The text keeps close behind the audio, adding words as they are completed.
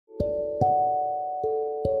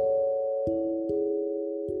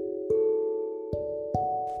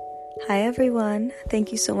Hi everyone,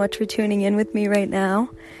 thank you so much for tuning in with me right now.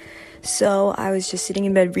 So I was just sitting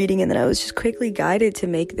in bed reading, and then I was just quickly guided to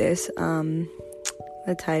make this.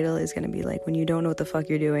 The title is going to be like, when you don't know what the fuck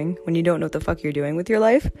you're doing, when you don't know what the fuck you're doing with your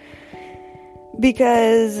life.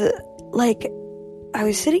 Because I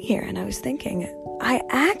was sitting here and I was thinking, I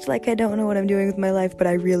act like I don't know what I'm doing with my life, but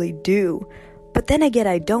I really do. But then again,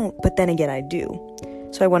 I don't, but then again, I do.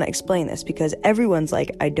 So I want to explain this because everyone's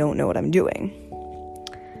like, I don't know what I'm doing.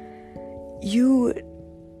 You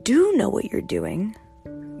do know what you're doing,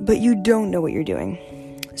 but you don't know what you're doing.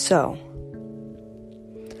 So,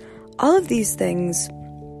 all of these things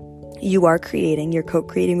you are creating, you're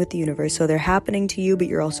co-creating with the universe, so they're happening to you, but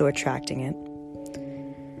you're also attracting it.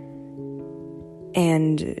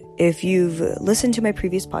 And if you've listened to my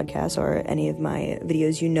previous podcasts or any of my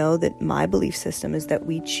videos, you know that my belief system is that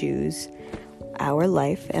we choose our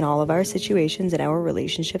life and all of our situations and our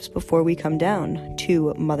relationships before we come down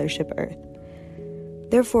to Mothership Earth.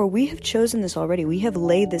 Therefore, we have chosen this already. We have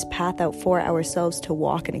laid this path out for ourselves to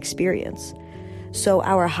walk and experience. So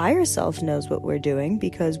our higher self knows what we're doing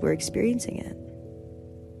because we're experiencing it.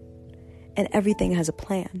 And everything has a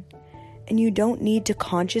plan. And you don't need to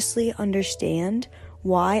consciously understand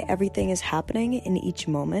why everything is happening in each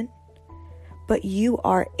moment. But you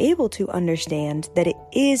are able to understand that it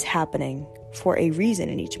is happening for a reason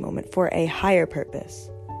in each moment, for a higher purpose.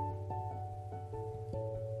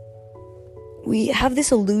 We have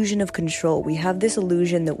this illusion of control. We have this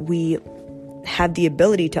illusion that we have the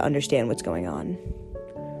ability to understand what's going on.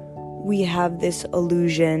 We have this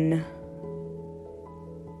illusion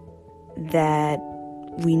that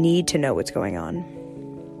we need to know what's going on.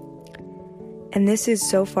 And this is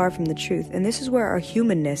so far from the truth. And this is where our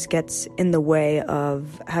humanness gets in the way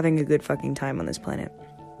of having a good fucking time on this planet.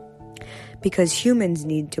 Because humans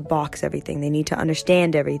need to box everything. They need to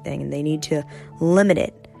understand everything. And they need to limit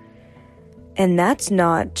it. And that's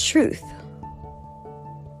not truth.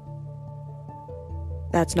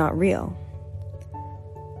 That's not real.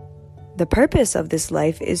 The purpose of this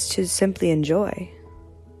life is to simply enjoy,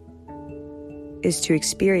 is to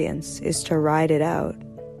experience, is to ride it out.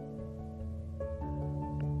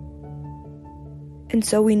 And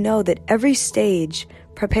so we know that every stage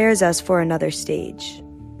prepares us for another stage.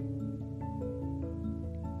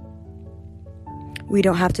 We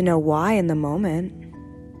don't have to know why in the moment.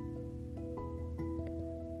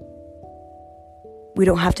 We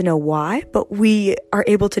don't have to know why, but we are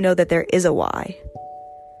able to know that there is a why,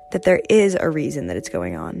 that there is a reason that it's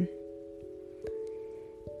going on.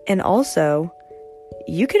 And also,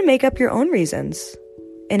 you can make up your own reasons.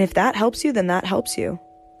 And if that helps you, then that helps you.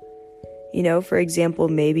 You know, for example,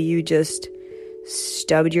 maybe you just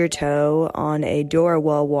stubbed your toe on a door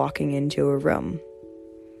while walking into a room.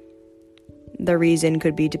 The reason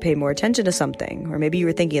could be to pay more attention to something, or maybe you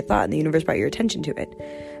were thinking a thought and the universe brought your attention to it.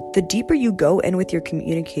 The deeper you go in with your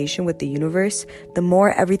communication with the universe, the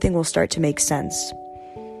more everything will start to make sense.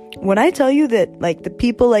 When I tell you that, the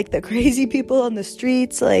people, the crazy people on the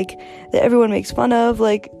streets, that everyone makes fun of,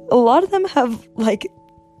 a lot of them have,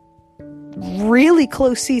 really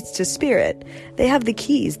close seats to spirit. They have the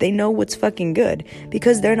keys. They know what's fucking good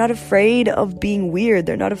because they're not afraid of being weird.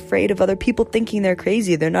 They're not afraid of other people thinking they're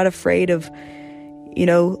crazy. They're not afraid of,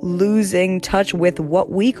 losing touch with what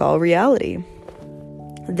we call reality.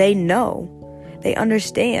 They know. They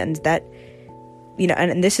understand that,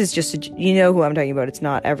 and this is just, who I'm talking about. It's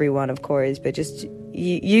not everyone, of course, but just,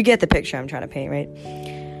 you get the picture I'm trying to paint, right?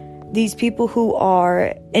 These people who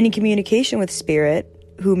are in communication with spirit,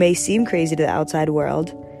 who may seem crazy to the outside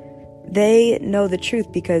world, they know the truth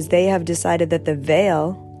because they have decided that the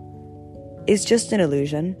veil is just an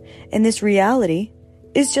illusion, and this reality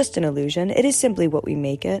is just an illusion. It is simply what we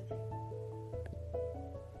make it.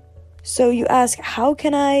 So you ask, how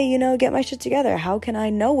can I, get my shit together? How can I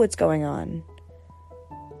know what's going on?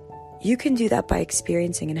 You can do that by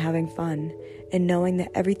experiencing and having fun and knowing that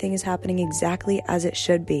everything is happening exactly as it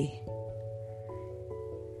should be.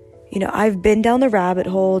 I've been down the rabbit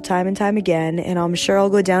hole time and time again, and I'm sure I'll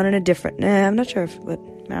go down in a different, I'm not sure but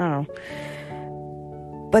I don't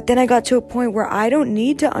know. But then I got to a point where I don't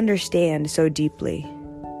need to understand so deeply.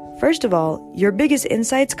 First of all, your biggest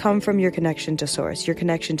insights come from your connection to source, your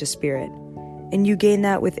connection to spirit. And you gain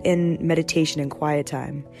that within meditation and quiet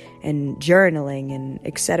time and journaling and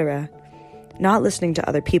etc. Not listening to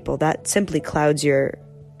other people. That simply clouds your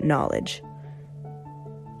knowledge.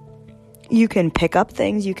 You can pick up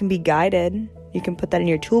things, you can be guided, you can put that in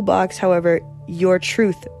your toolbox. However, your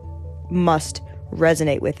truth must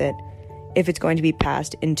resonate with it if it's going to be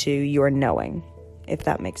passed into your knowing, if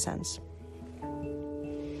that makes sense.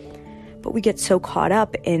 But we get so caught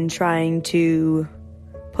up in trying to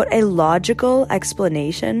put a logical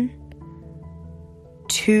explanation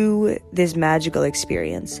to this magical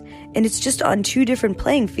experience. And it's just on two different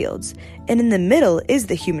playing fields. And in the middle is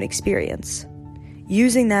the human experience.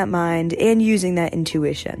 Using that mind and using that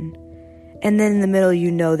intuition. And then in the middle,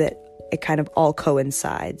 you know that it kind of all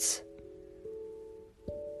coincides.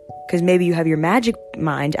 Because maybe you have your magic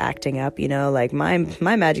mind acting up, you know, like my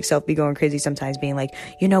magic self be going crazy sometimes, being like,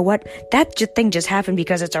 you know what, that thing just happened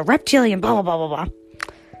because it's a reptilian, blah, blah, blah, blah, blah.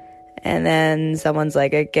 And then someone's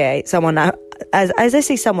like, okay, someone, as I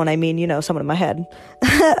say someone, I mean, you know, someone in my head,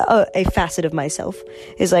 a facet of myself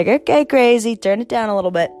is like, okay, crazy, turn it down a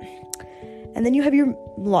little bit. And then you have your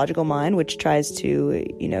logical mind, which tries to,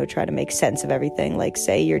 you know, try to make sense of everything. Like,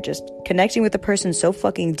 say you're just connecting with the person so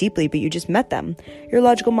fucking deeply, but you just met them. Your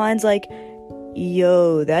logical mind's like,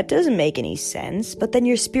 yo, that doesn't make any sense. But then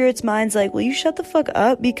your spirit's mind's like, will you shut the fuck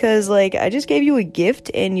up? Because, like, I just gave you a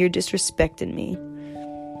gift and you're disrespecting me.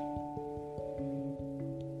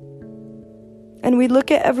 And we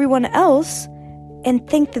look at everyone else and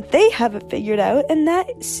think that they have it figured out, and that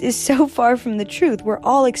is so far from the truth. We're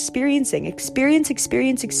all experiencing. Experience.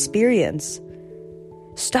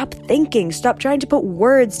 Stop thinking. Stop trying to put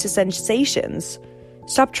words to sensations.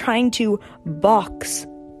 Stop trying to box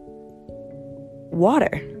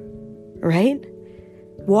water, right?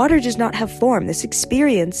 Water does not have form. This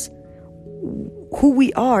experience, who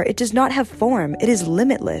we are, it does not have form. It is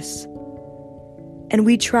limitless. And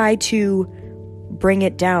we try to bring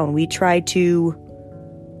it down. We try to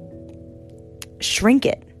shrink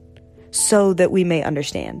it so that we may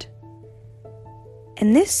understand.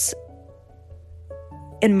 And this,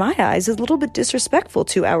 in my eyes, is a little bit disrespectful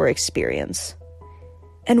to our experience.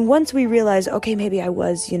 And once we realize, okay, maybe I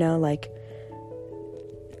was, you know, like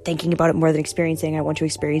thinking about it more than experiencing, I want to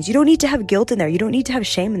experience. You don't need to have guilt in there. You don't need to have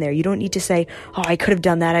shame in there. You don't need to say, oh, I could have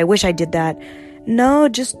done that. I wish I did that. No,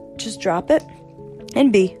 just drop it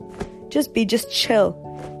and be. Just chill.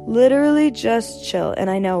 Literally just chill. And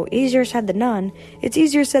I know, easier said than done. It's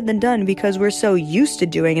easier said than done because we're so used to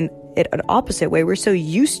doing it an opposite way. We're so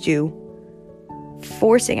used to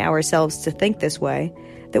forcing ourselves to think this way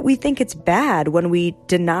that we think it's bad when we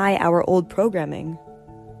deny our old programming.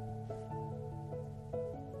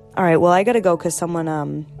 All right, well, I gotta go because someone,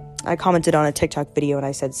 I commented on a TikTok video and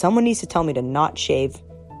I said, someone needs to tell me to not shave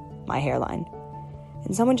my hairline.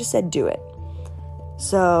 And someone just said, do it.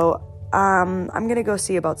 So, I'm gonna go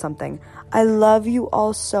see about something. I love you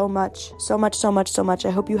all so much. So much. I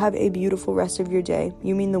hope you have a beautiful rest of your day.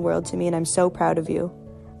 You mean the world to me, and I'm so proud of you.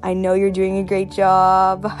 I know you're doing a great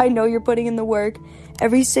job. I know you're putting in the work.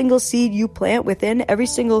 Every single seed you plant within, every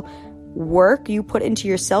single work you put into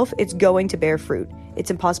yourself, it's going to bear fruit.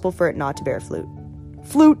 It's impossible for it not to bear fruit.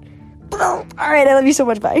 All right, I love you so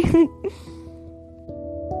much. Bye.